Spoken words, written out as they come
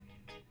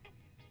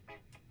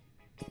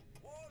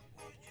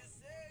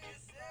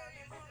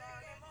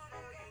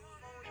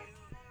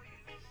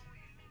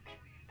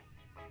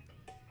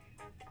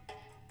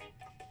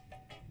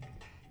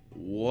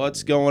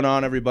What's going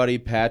on, everybody?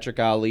 Patrick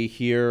Ali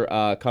here,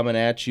 coming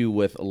at you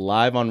with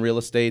Live on Real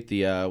Estate,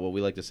 the what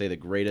we like to say the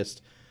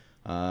greatest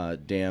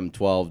damn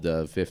 12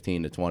 to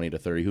 15 to 20 to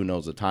 30, who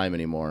knows the time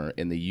anymore,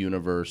 in the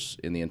universe,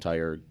 in the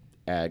entire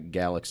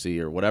galaxy,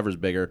 or whatever's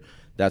bigger.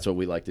 That's what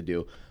we like to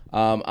do.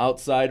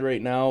 Outside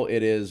right now,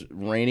 it is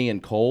rainy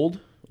and cold.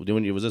 Was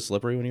it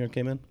slippery when you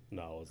came in?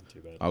 No, it wasn't too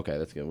bad. Okay,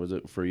 that's good. Was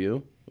it for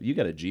you? You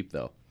got a Jeep,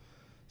 though.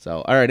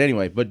 So, all right,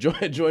 anyway, but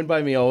joined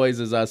by me always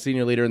is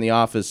senior leader in the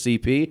office,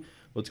 CP.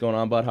 What's going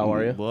on, bud? How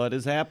are you? What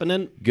is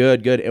happening?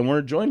 Good. And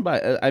we're joined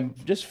by, I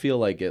just feel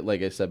like it,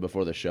 like I said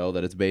before the show,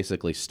 that it's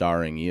basically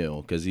starring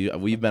you, because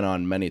we've been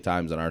on many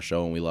times on our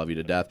show, and we love you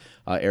to death.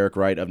 Eric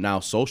Wright of now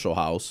Social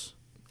House,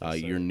 Yes,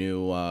 your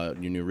new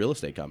real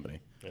estate company.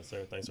 Yes,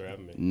 sir. Thanks for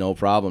having me. No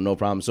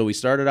problem. So we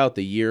started out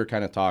the year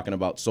kind of talking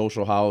about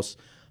Social House.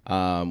 It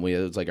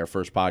was like our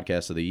first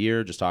podcast of the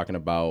year, just talking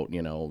about,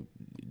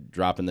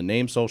 dropping the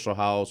name Social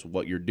House,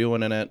 what you're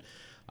doing in it.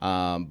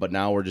 But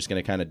now we're just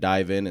going to kind of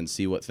dive in and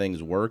see what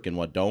things work and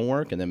what don't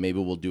work. And then maybe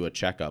we'll do a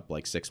checkup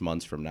like 6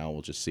 months from now.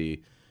 We'll just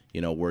see,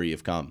 where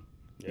you've come,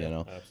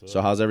 Absolutely.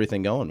 So how's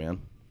everything going,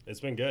 man? It's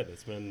been good.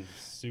 It's been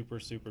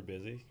super, super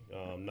busy.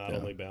 Not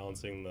only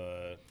balancing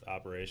the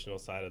operational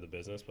side of the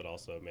business, but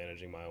also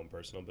managing my own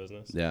personal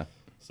business. Yeah.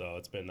 So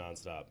it's been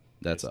nonstop.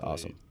 That's Basically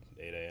awesome.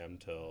 8 a.m.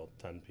 till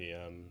 10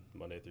 p.m.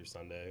 Monday through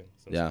Sunday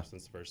since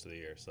the first of the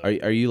year. So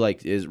Are you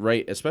like,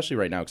 especially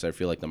right now, because I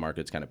feel like the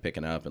market's kind of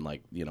picking up and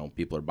like,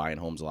 people are buying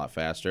homes a lot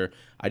faster.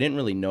 I didn't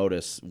really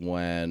notice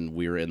when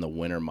we were in the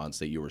winter months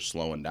that you were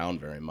slowing down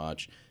very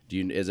much.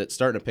 Is it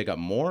starting to pick up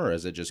more, or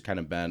has it just kind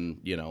of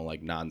been,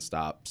 like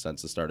nonstop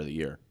since the start of the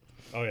year?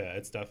 Oh, yeah,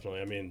 it's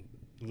definitely,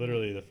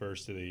 literally the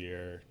first of the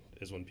year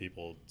is when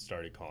people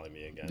started calling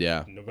me again.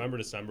 Yeah. November,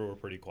 December were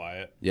pretty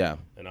quiet. Yeah.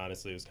 And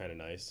honestly, it was kind of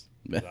nice.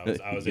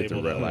 I was Get to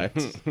able to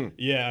relax.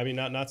 Yeah,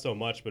 not so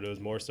much, but it was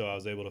more so I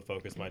was able to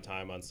focus my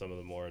time on some of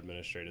the more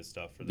administrative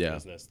stuff for the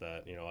business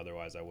that,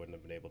 otherwise I wouldn't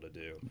have been able to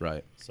do.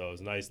 Right. So it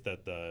was nice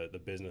that the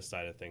business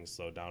side of things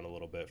slowed down a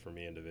little bit for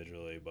me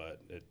individually,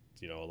 but it,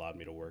 allowed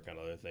me to work on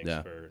other things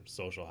for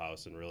Social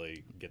House and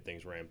really get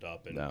things ramped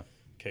up and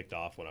kicked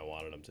off when I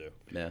wanted them to.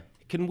 Yeah.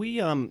 Can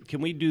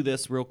we do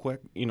this real quick?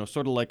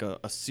 Sort of like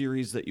a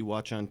series that you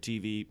watch on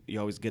TV. You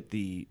always get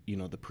the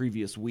the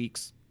previous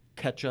week's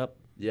catch up.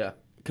 Yeah.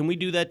 Can we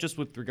do that just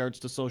with regards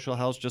to Social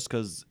House? Just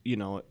because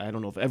I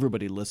don't know if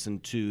everybody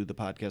listened to the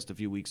podcast a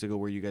few weeks ago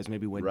where you guys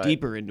maybe went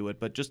deeper into it,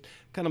 but just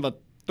kind of a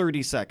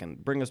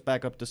 30-second, bring us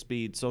back up to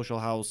speed. Social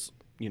House,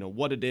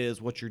 what it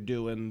is, what you're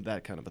doing,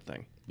 that kind of a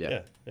thing.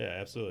 Yeah,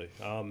 absolutely.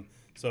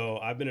 So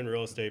I've been in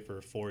real estate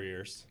for 4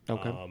 years.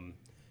 Okay.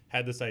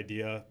 Had this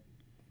idea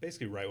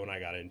basically right when I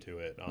got into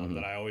it,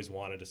 that I always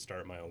wanted to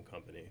start my own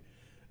company.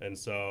 And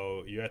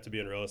so you have to be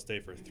in real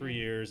estate for 3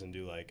 years and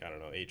do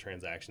 8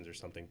 transactions or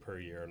something per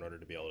year in order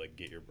to be able to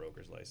get your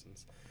broker's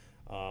license.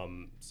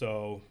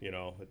 So,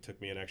 it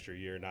took me an extra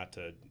year not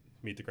to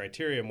meet the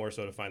criteria, more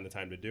so to find the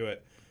time to do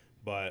it.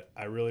 But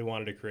I really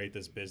wanted to create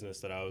this business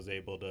that I was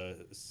able to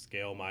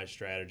scale my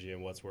strategy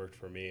and what's worked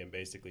for me and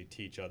basically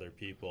teach other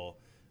people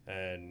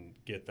and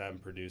get them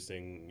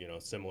producing,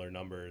 similar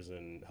numbers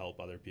and help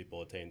other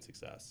people attain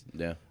success.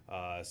 Yeah.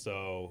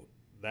 So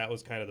that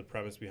was kind of the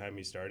premise behind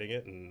me starting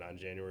it. And on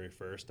January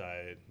 1st,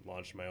 I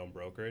launched my own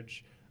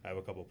brokerage. I have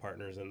a couple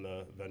partners in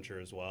the venture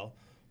as well.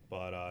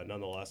 But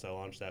nonetheless, I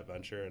launched that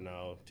venture, and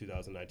now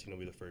 2019 will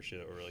be the first year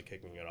that we're really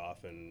kicking it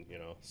off and,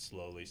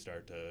 slowly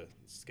start to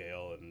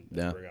scale and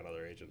bring on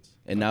other agents.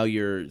 And now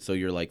you're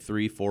like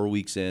 3-4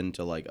 weeks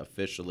into like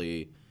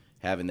officially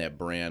having that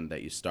brand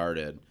that you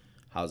started.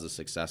 How's the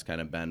success kind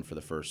of been for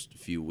the first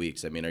few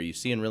weeks? Are you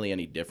seeing really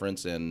any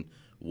difference in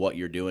what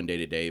you're doing day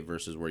to day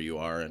versus where you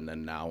are and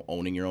then now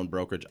owning your own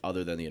brokerage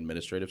other than the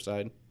administrative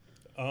side?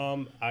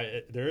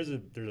 There's a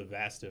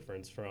vast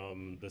difference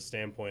from the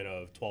standpoint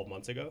of 12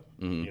 months ago.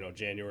 Mm-hmm.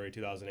 January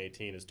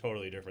 2018 is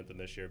totally different than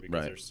this year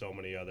because there's so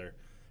many other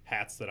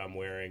hats that I'm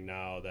wearing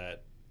now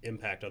that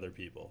impact other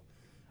people.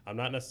 I'm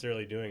not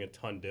necessarily doing a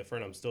ton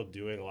different. I'm still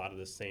doing a lot of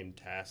the same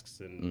tasks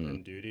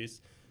and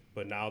duties,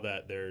 but now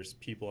that there's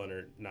people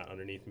not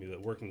underneath me, that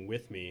working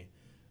with me,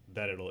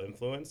 that it'll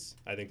influence.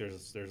 I think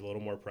there's a little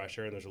more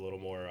pressure and there's a little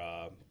more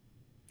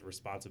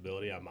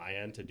responsibility on my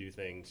end to do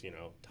things,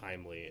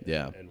 timely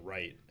and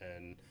right,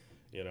 and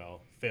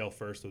fail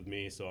first with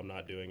me, so I'm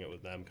not doing it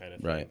with them, kind of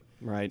thing.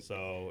 Right.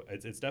 So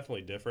it's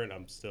definitely different.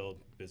 I'm still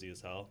busy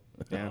as hell.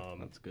 Yeah,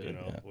 that's good.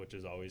 Which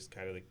has always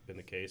kind of been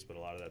the case, but a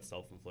lot of that's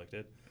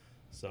self-inflicted.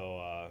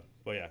 So,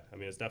 but yeah,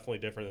 it's definitely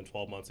different than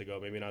 12 months ago.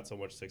 Maybe not so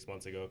much 6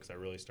 months ago, because I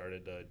really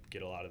started to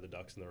get a lot of the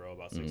ducks in the row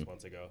about 6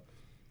 months ago.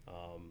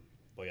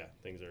 But yeah,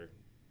 things are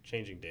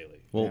changing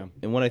daily. Well,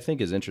 and what I think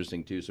is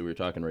interesting too, so we were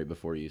talking right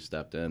before you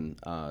stepped in,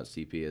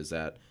 CP, is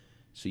that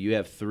so you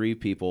have 3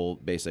 people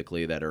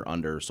basically that are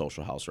under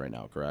Social House right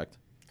now, correct?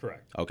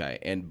 Correct.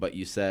 Okay, but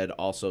you said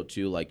also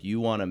too, like, you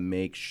want to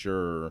make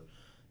sure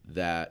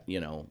that, you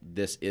know,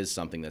 this is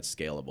something that's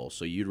scalable.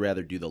 So you'd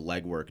rather do the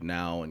legwork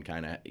now and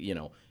kind of, you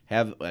know,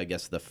 have, I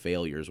guess, the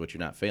failures, which you're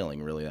not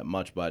failing really that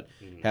much, but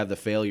have the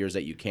failures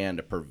that you can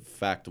to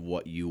perfect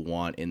what you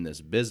want in this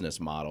business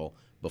model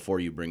before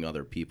you bring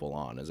other people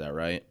on. Is that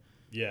right?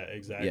 Yeah,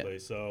 exactly. Yeah.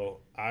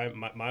 So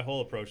my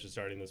whole approach to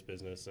starting this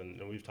business,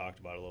 and we've talked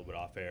about it a little bit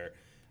off air,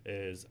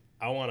 is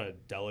I want to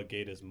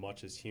delegate as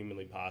much as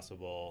humanly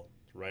possible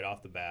right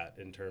off the bat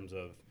in terms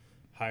of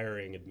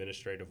hiring,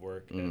 administrative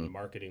work, and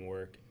marketing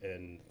work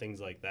and things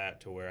like that,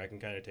 to where I can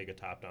kind of take a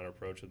top-down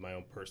approach with my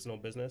own personal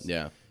business.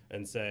 Yeah.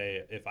 And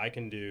say, if I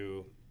can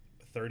do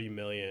 30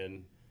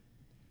 million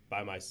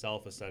by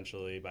myself,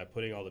 essentially, by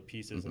putting all the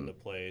pieces into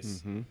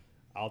place,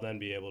 I'll then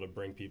be able to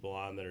bring people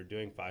on that are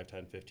doing 5,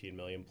 10, 15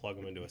 million, plug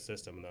them into a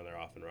system, and then they're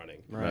off and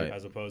running. Right.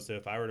 As opposed to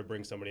if I were to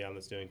bring somebody on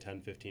that's doing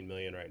 10, 15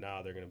 million right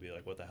now, they're going to be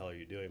like, what the hell are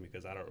you doing?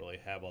 Because I don't really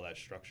have all that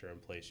structure in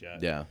place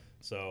yet. Yeah.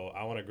 So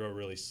I want to grow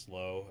really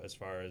slow as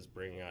far as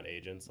bringing on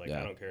agents. Like,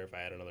 I don't care if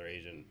I add another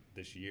agent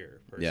this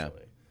year,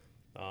 personally.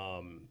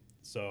 Yeah.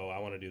 So I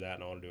want to do that,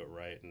 and I want to do it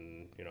right.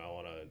 And, you know, I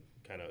want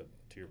to kind of,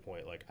 to your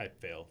point, like, I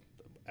fail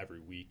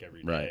every week,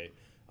 every day,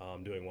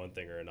 doing one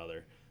thing or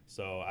another.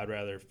 So I'd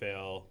rather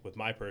fail with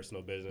my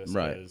personal business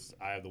because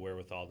I have the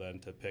wherewithal then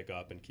to pick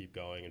up and keep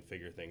going and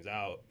figure things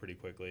out pretty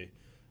quickly,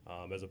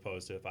 as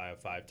opposed to if I have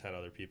 5, 10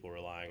 other people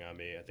relying on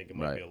me. I think it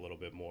might be a little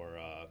bit more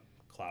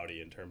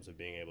cloudy in terms of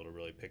being able to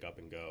really pick up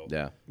and go.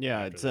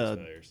 Yeah,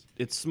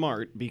 it's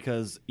smart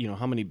because, you know,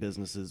 how many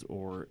businesses,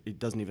 or it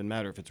doesn't even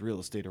matter if it's real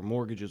estate or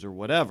mortgages or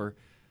whatever,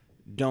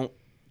 don't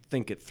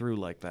think it through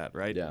like that,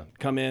 right? Yeah.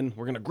 Come in,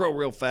 we're going to grow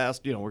real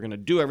fast, you know, we're going to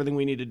do everything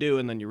we need to do,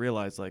 and then you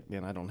realize, like,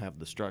 man, I don't have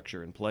the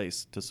structure in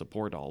place to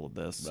support all of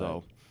this. Right.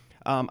 So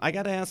I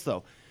got to ask,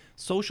 though,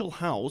 Social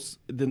House,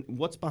 then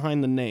what's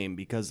behind the name?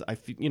 Because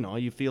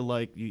you feel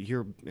like you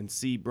hear and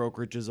see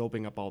brokerages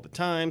opening up all the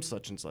time,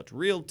 such and such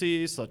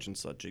realty, such and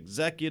such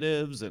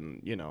executives,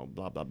 and, you know,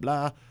 blah blah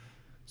blah.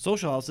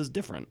 Social House is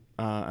different,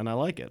 and I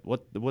like it.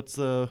 What's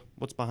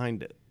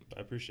behind it?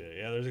 I appreciate it.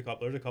 Yeah, there's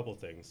a couple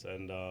things,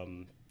 and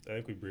I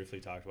think we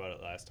briefly talked about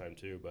it last time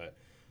too. But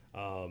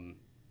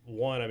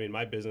one, I mean,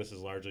 my business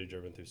is largely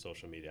driven through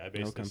social media. I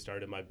basically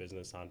started my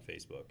business on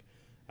Facebook.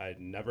 I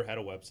never had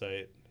a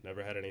website,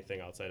 never had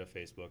anything outside of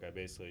Facebook.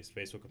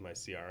 Facebook was my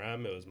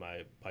CRM. It was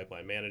my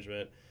pipeline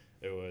management.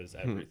 It was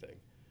everything.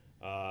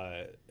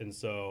 And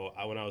so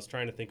when I was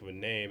trying to think of a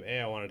name,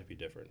 I wanted it to be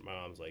different. My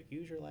mom's like,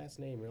 use your last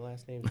name. Your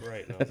last name's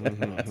right. And I was like,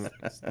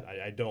 no,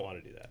 I don't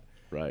want to do that.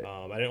 Right.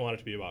 I didn't want it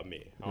to be about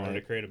me. I wanted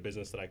to create a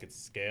business that I could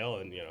scale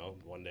and, you know,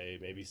 one day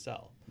maybe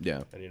sell.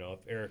 Yeah. And, you know, if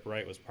Eric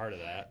Wright was part of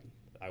that,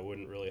 I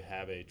wouldn't really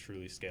have a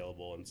truly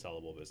scalable and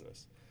sellable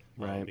business.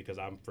 Right. Because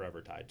I'm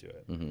forever tied to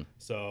it. Mm-hmm.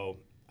 So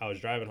I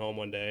was driving home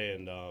one day,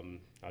 and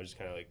I was just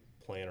kind of like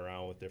playing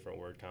around with different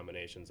word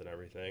combinations and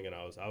everything. And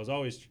I was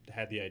always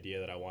had the idea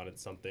that I wanted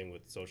something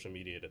with social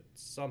media to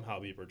somehow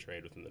be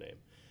portrayed within the name.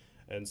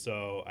 And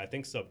so I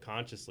think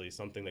subconsciously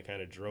something that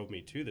kind of drove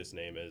me to this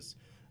name is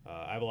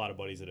I have a lot of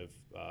buddies that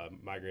have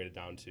migrated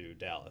down to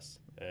Dallas,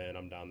 and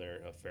I'm down there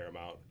a fair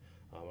amount.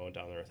 I went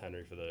down there with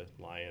Henry for the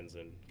Lions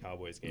and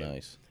Cowboys game.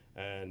 Nice.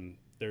 And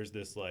there's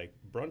this like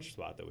brunch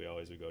spot that we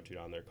always would go to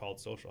down there called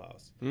Social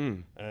House.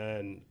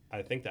 And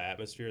I think the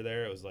atmosphere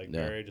there, it was like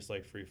very just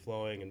like free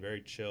flowing and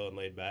very chill and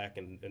laid back,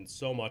 and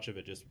so much of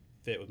it just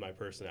fit with my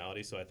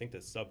personality. So I think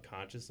that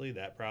subconsciously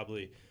that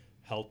probably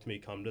helped me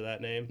come to that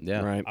name.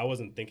 Yeah. Right. I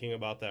wasn't thinking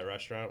about that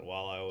restaurant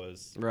while I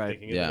was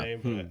thinking of the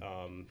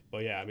name.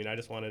 But yeah, I mean, I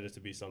just wanted it to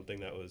be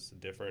something that was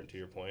different, to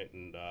your point,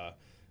 and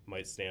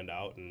might stand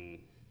out and,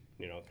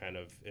 you know, kind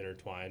of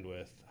intertwined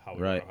with how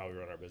we run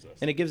our business.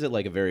 And it gives it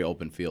like a very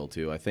open feel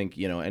too. I think,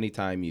 you know,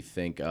 anytime you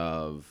think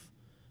of,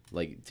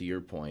 like, to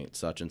your point,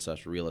 such and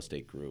such real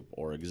estate group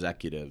or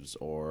executives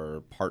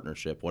or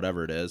partnership,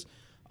 whatever it is,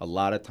 a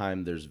lot of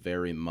time there's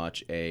very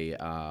much a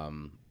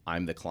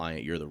I'm the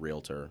client, you're the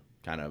realtor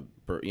kind of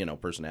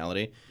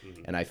personality.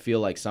 And I feel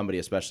like somebody,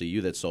 especially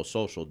you, that's so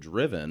social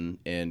driven,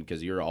 and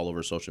because you're all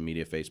over social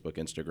media, Facebook,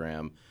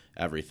 Instagram,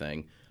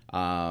 everything,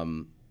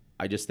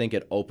 I just think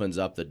it opens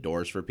up the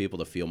doors for people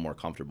to feel more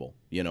comfortable,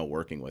 you know,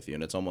 working with you.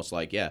 And it's almost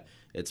like,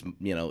 it's,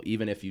 you know,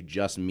 even if you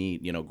just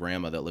meet, you know,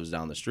 grandma that lives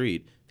down the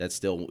street, that's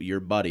still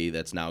your buddy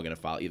that's now going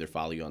to either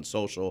follow you on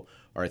social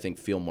or I think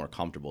feel more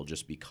comfortable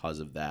just because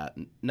of that.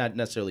 Not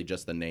necessarily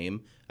just the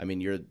name. I mean,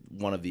 you're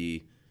one of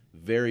the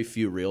very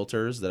few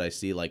realtors that I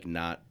see like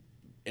not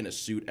in a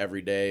suit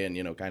every day and,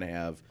 you know, kind of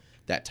have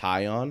that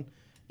tie on.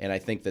 And I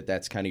think that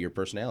that's kind of your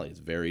personality. It's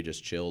very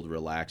just chilled,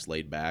 relaxed,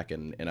 laid back,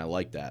 and I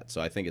like that.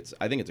 So I think it's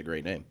a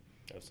great name.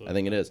 Absolutely. I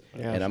think it is.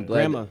 Yeah, and I'm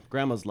glad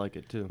grandmas like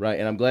it too. Right,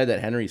 and I'm glad that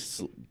Henry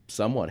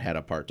somewhat had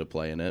a part to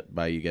play in it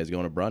by you guys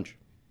going to brunch.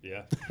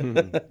 Yeah.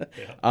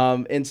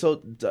 And so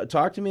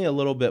talk to me a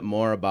little bit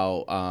more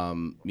about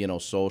you know,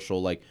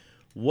 social. Like,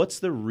 what's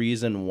the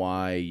reason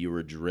why you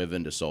were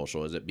driven to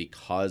social? Is it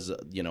because,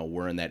 you know,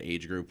 we're in that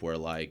age group where,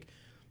 like,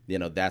 you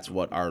know, that's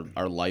what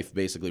our life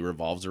basically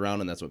revolves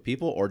around and that's what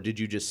people, or did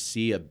you just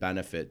see a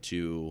benefit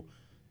to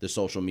the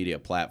social media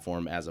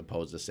platform as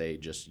opposed to, say,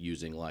 just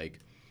using like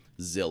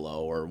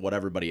Zillow or what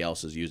everybody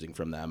else is using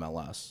from the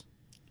MLS?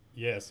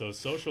 Yeah, so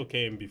social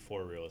came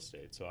before real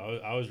estate. So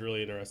I was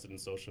really interested in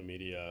social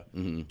media,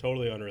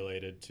 totally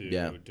unrelated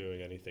to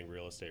doing anything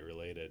real estate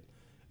related.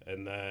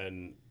 And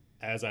then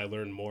as I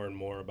learned more and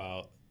more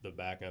about the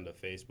back end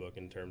of Facebook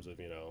in terms of,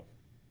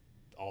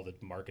 all the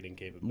marketing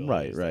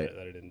capabilities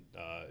that it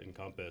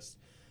encompassed,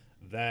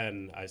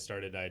 then I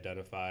started to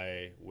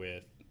identify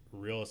with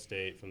real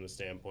estate from the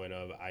standpoint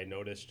of I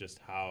noticed just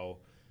how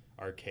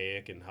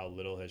archaic and how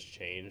little has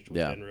changed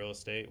within real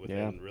estate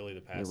within really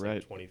the past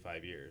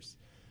 25 years.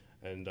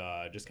 And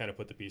just kind of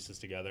put the pieces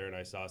together, and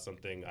I saw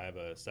something. I have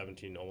a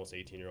 17, almost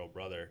 18-year-old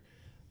brother,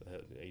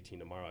 18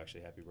 tomorrow,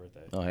 actually. Happy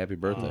birthday! Oh, happy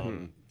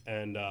birthday!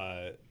 And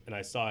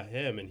I saw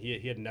him, and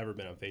he had never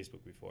been on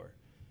Facebook before.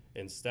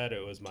 Instead,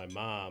 it was my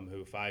mom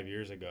who 5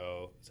 years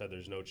ago said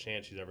there's no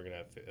chance she's ever going to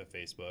have a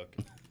Facebook,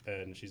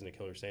 and she's going to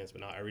kill her stance.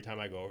 But now every time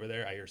I go over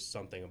there, I hear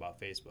something about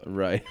Facebook.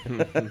 Right.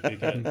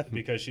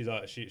 because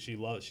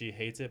she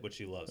hates it, but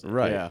she loves it.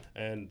 Right. Yeah.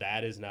 And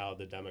that is now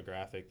the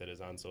demographic that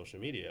is on social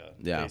media.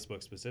 Yeah.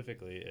 Facebook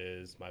specifically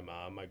is my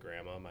mom, my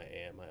grandma, my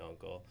aunt, my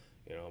uncle.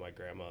 My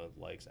grandma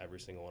likes every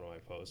single one of my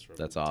posts from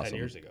That's awesome. 10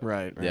 years ago.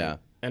 Right. Yeah.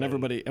 And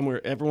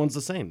everyone's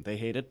the same. They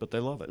hate it, but they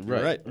love it.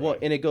 Right. Well,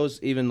 and it goes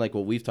even like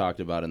what we've talked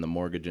about in the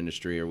mortgage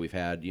industry, or we've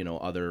had,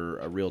 other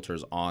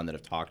realtors on that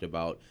have talked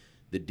about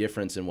the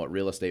difference in what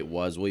real estate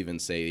was. We'll even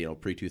say,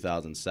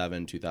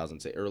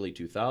 pre-2007, early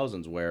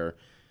 2000s, where,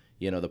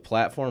 the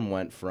platform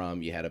went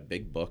from you had a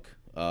big book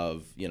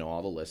of,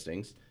 all the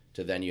listings,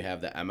 to then you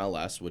have the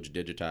MLS, which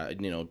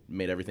digitized,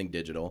 made everything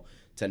digital,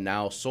 to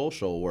now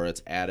social, where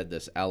it's added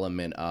this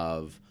element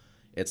of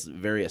it's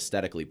very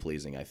aesthetically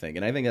pleasing, I think.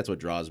 And I think that's what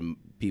draws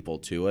people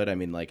to it. I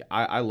mean, like,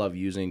 I love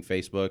using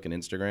Facebook and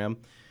Instagram,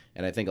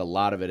 and I think a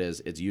lot of it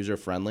is it's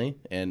user-friendly,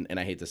 and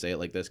I hate to say it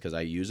like this because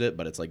I use it,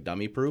 but it's like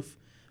dummy-proof.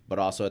 But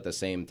also at the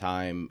same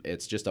time,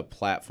 it's just a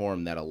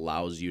platform that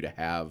allows you to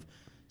have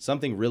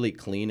something really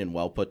clean and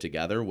well put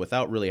together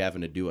without really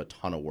having to do a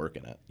ton of work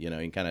in it. You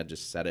can kind of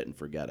just set it and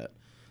forget it.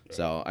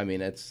 So, I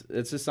mean, it's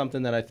just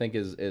something that I think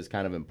is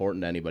kind of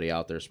important to anybody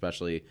out there,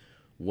 especially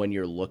when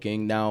you're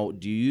looking. Now,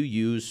 do you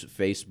use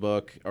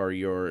Facebook or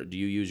do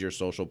you use your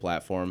social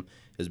platform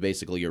as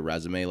basically your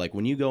resume? Like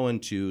when you go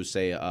into,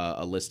 say,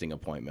 a listing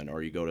appointment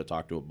or you go to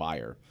talk to a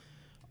buyer,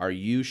 are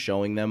you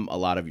showing them a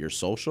lot of your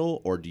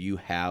social, or do you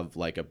have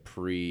like a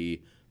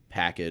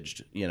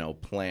pre-packaged,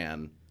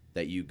 plan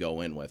that you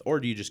go in with, or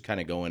do you just kind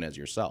of go in as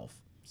yourself?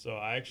 So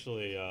I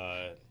actually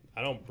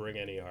I don't bring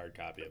any hard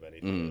copy of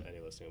anything, any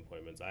listing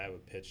appointments. I have a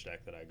pitch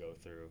deck that I go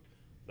through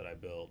that I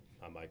build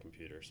on my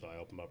computer. So I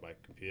open up my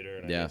computer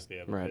and I basically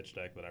have a pitch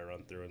deck that I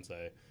run through and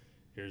say,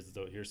 here's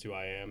who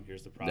I am,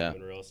 here's the problem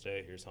in real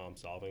estate, here's how I'm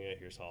solving it,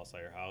 here's how I'll sell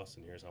your house,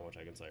 and here's how much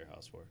I can sell your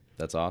house for.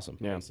 That's awesome.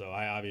 Yeah. And so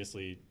I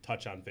obviously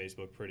touch on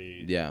Facebook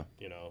pretty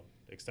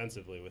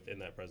extensively within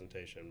that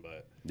presentation,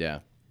 but yeah.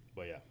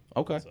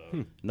 Okay.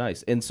 So.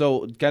 Nice. And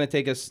so kind of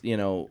take us,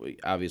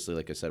 obviously,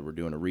 like I said, we're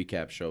doing a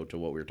recap show to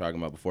what we were talking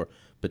about before,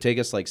 but take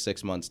us like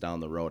 6 months down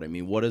the road. I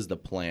mean, what is the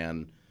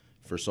plan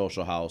for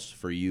Social House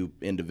for you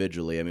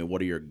individually? I mean,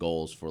 what are your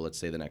goals for, let's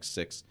say, the next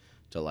 6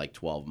 to like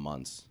 12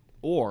 months?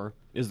 Or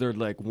is there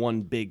like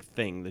one big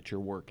thing that you're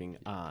working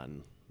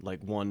on?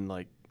 Like one,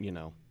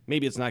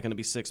 maybe it's not going to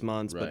be 6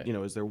 months, but,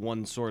 is there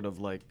one sort of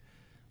like,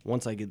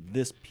 once I get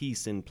this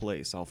piece in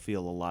place, I'll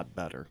feel a lot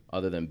better.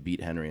 Other than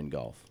beat Henry in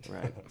golf.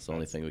 Right. That's the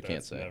only thing we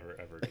can't say. Never,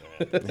 ever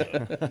going to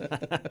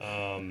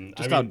happen.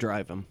 Just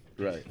outdrive him.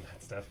 Right.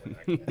 That's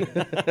definitely not going to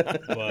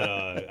happen.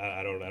 But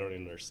I don't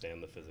even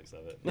understand the physics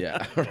of it.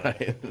 Yeah,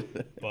 right.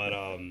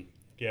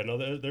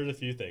 There's a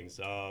few things.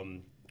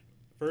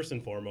 First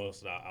and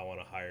foremost, I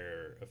want to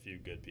hire a few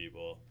good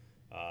people,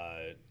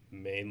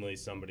 mainly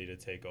somebody to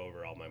take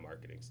over all my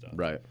marketing stuff.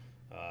 Right.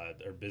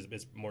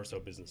 It's more so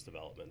business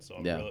development. So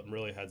I'm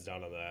really heads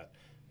down on that.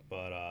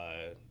 But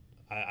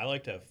I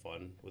like to have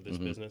fun with this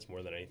business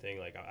more than anything.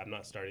 Like I'm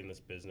not starting this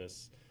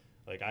business.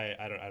 Like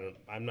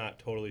I'm not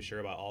totally sure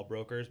about all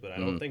brokers, but I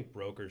don't think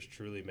brokers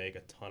truly make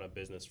a ton of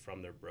business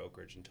from their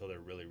brokerage until they're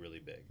really, really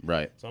big.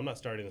 Right. So I'm not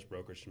starting this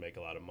brokerage to make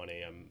a lot of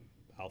money. I'm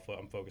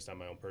focused on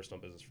my own personal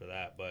business for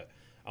that, but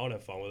I want to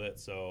have fun with it.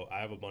 So I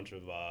have a bunch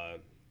of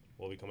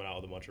we'll be coming out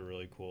with a bunch of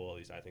really cool, at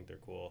least I think they're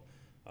cool,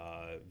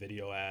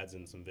 video ads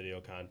and some video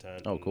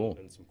content. Oh, cool.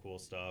 And some cool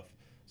stuff.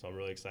 So I'm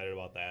really excited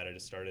about that. I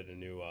just started a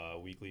new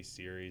weekly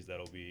series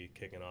that'll be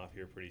kicking off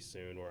here pretty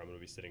soon, where I'm going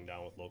to be sitting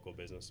down with local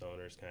business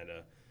owners, kind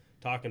of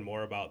talking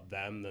more about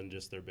them than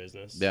just their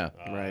business. Yeah,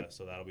 right.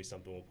 So that'll be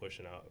something we'll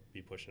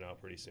be pushing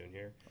out pretty soon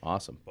here.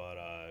 Awesome. But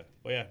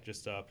yeah,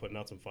 just putting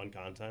out some fun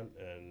content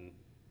and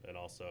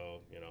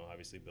also,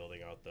 obviously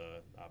building out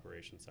the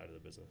operations side of the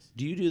business.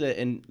 Do you do that?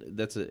 And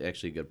that's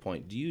actually a good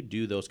point. Do you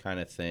do those kind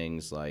of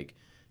things like,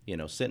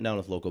 sitting down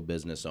with local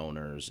business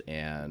owners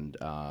and,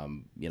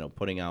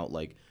 putting out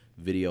like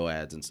video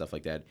ads and stuff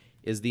like that?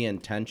 Is the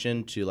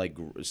intention to like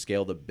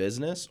scale the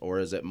business, or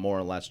is it more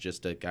or less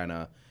just to kind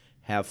of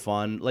have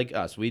fun. Like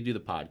us, we do the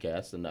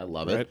podcast, and I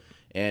love Right. it.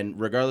 And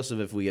regardless of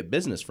if we get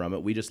business from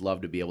it, we just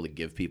love to be able to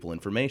give people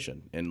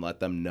information and let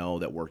them know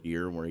that we're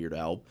here and we're here to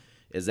help.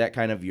 Is that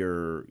kind of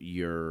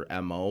your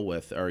MO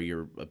with, or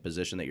your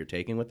position that you're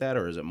taking with that,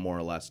 or is it more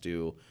or less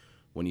to,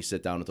 when you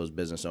sit down with those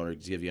business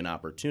owners, give you an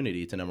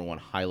opportunity to, number one,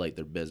 highlight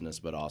their business,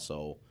 but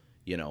also,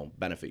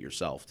 benefit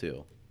yourself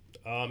too?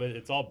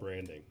 It's all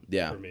branding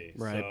Yeah. for me.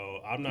 Right.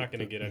 So I'm not going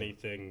to get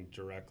anything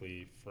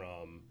directly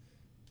from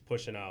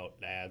pushing out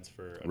ads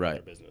for another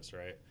Right. business,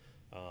 right?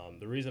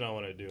 The reason I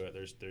want to do it,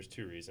 there's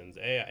two reasons.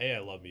 I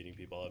love meeting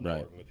people. I love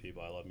Right. networking with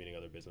people. I love meeting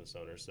other business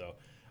owners. So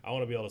I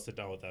want to be able to sit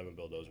down with them and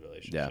build those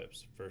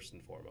relationships first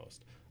and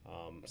foremost.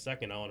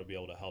 Second, I want to be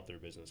able to help their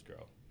business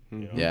grow.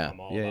 Yeah. I'm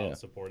all Yeah, about yeah.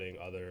 supporting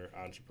other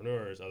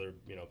entrepreneurs, other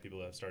people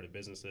that have started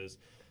businesses.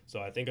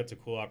 So I think it's a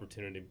cool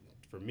opportunity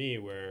for me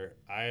where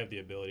I have the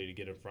ability to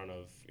get in front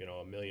of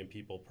 1 million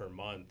people per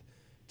month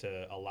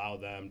to allow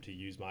them to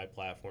use my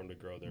platform to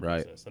grow their Right.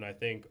 business. And I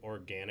think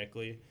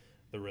organically,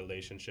 the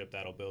relationship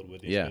that'll build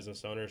with these Yeah.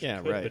 business owners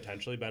Yeah, could right.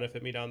 potentially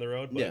benefit me down the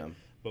road. But, Yeah.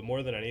 but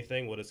more than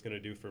anything, what it's going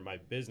to do for my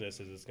business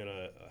is it's going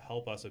to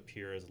help us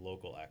appear as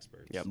local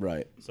experts. Yep.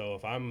 Right. So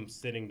if I'm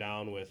sitting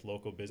down with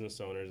local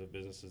business owners of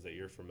businesses that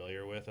you're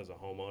familiar with as a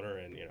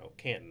homeowner in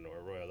Canton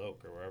or Royal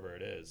Oak or wherever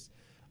it is,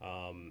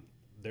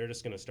 they're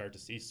just going to start to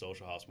see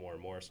Social House more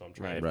and more. So I'm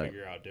trying to Right.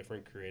 figure out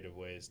different creative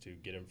ways to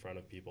get in front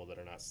of people that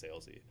are not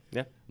salesy.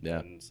 Yeah. Yeah.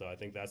 And so I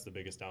think that's the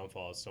biggest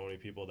downfall is so many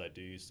people that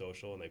do use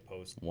social and they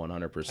post 10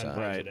 100%. times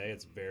Right. a day.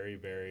 It's very,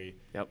 very,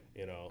 Yep.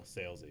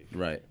 salesy.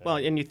 Right. Well,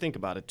 and you think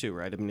about it too,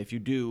 right? I mean, if you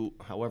do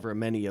however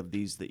many of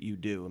these that you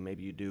do, and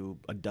maybe you do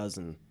a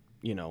dozen,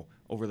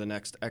 over the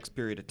next X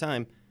period of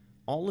time,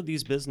 all of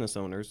these business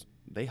owners,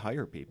 they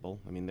hire people.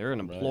 I mean, they're an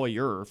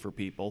employer for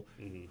people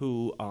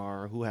who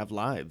have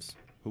lives,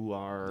 who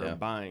are Yeah.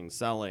 buying,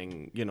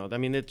 selling. I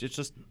mean, it's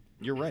just,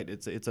 you're right.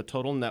 It's a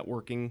total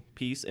networking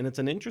piece, and it's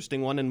an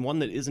interesting one, and one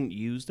that isn't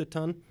used a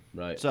ton.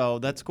 Right. So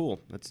that's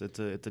cool. It's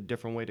a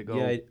different way to go.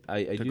 Yeah,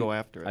 I to do, go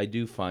after it. I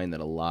do find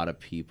that a lot of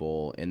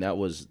people, and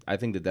I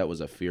think that was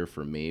a fear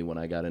for me when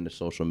I got into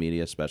social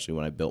media, especially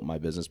when I built my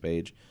business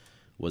page,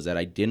 was that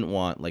I didn't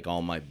want like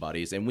all my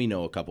buddies, and we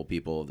know a couple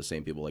people, the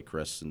same people like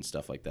Chris and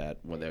stuff like that,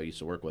 when I used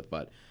to work with,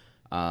 but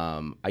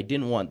I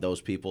didn't want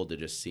those people to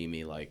just see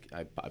me like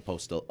I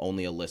post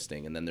only a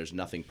listing and then there's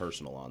nothing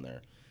personal on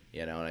there,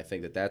 and I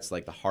think that that's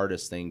like the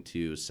hardest thing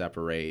to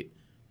separate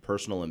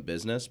personal and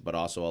business, but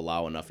also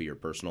allow enough of your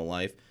personal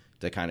life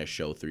to kind of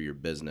show through your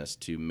business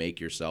to make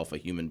yourself a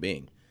human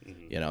being.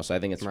 So I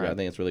think it's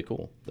really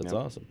cool. That's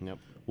Yep. awesome. Yep.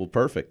 Well,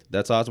 perfect.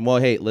 That's awesome. Well,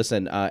 hey,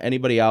 listen,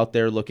 anybody out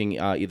there looking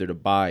either to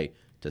buy,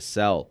 to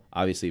sell,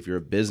 obviously if you're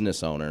a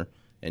business owner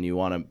and you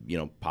want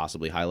to,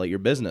 possibly highlight your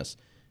business,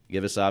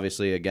 give us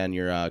obviously again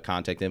your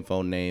contact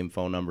info, name,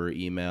 phone number,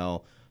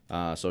 email,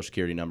 social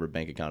security number,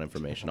 bank account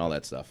information, all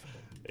that stuff.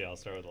 Yeah, I'll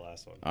start with the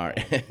last one. All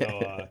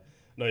right.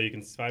 No, you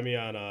can find me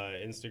on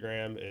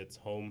Instagram. It's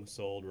Home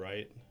Sold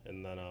Right,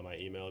 and then my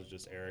email is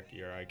just Eric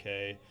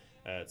ERIK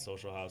at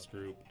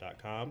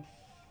socialhousegroup.com.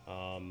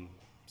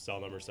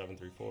 Cell number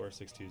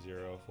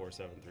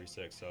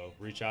 734-620-4736. So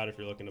reach out if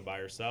you're looking to buy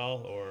or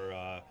sell, or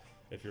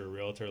if you're a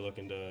realtor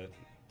looking to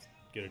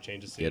get a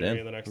change of scenery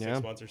in the next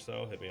 6 months or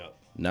so, hit me up.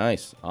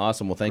 Nice.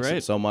 Awesome. Well, thanks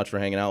Great. so much for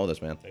hanging out with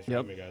us, man. Thanks for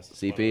Yep. having me, guys.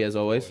 CP, as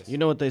always. You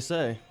know what they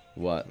say.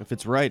 What? If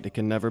it's right, it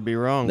can never be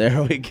wrong.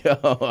 There we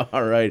go.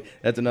 All right.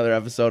 That's another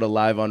episode of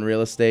Live on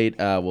Real Estate.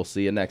 We'll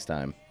see you next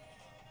time.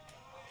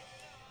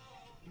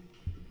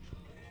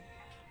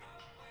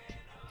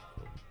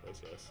 Thanks,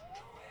 guys.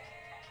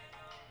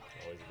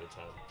 Always a good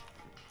time.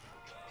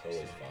 It's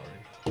always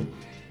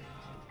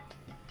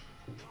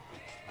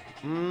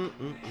fun.